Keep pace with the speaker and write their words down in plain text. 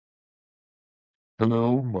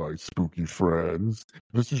Hello, my spooky friends.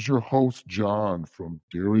 This is your host, John, from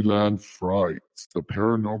Dairyland Frights, the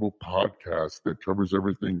paranormal podcast that covers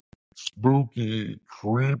everything spooky,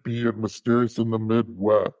 creepy, and mysterious in the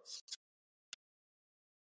Midwest.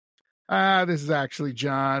 This is actually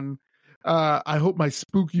John. I hope my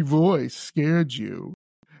spooky voice scared you.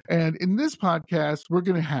 And in this podcast, we're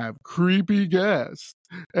going to have creepy guests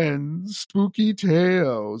and spooky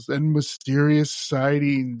tales and mysterious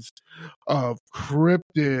sightings of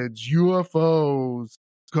cryptids, UFOs,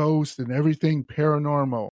 ghosts, and everything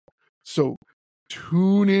paranormal. So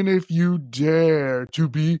tune in if you dare to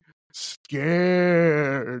be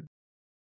scared.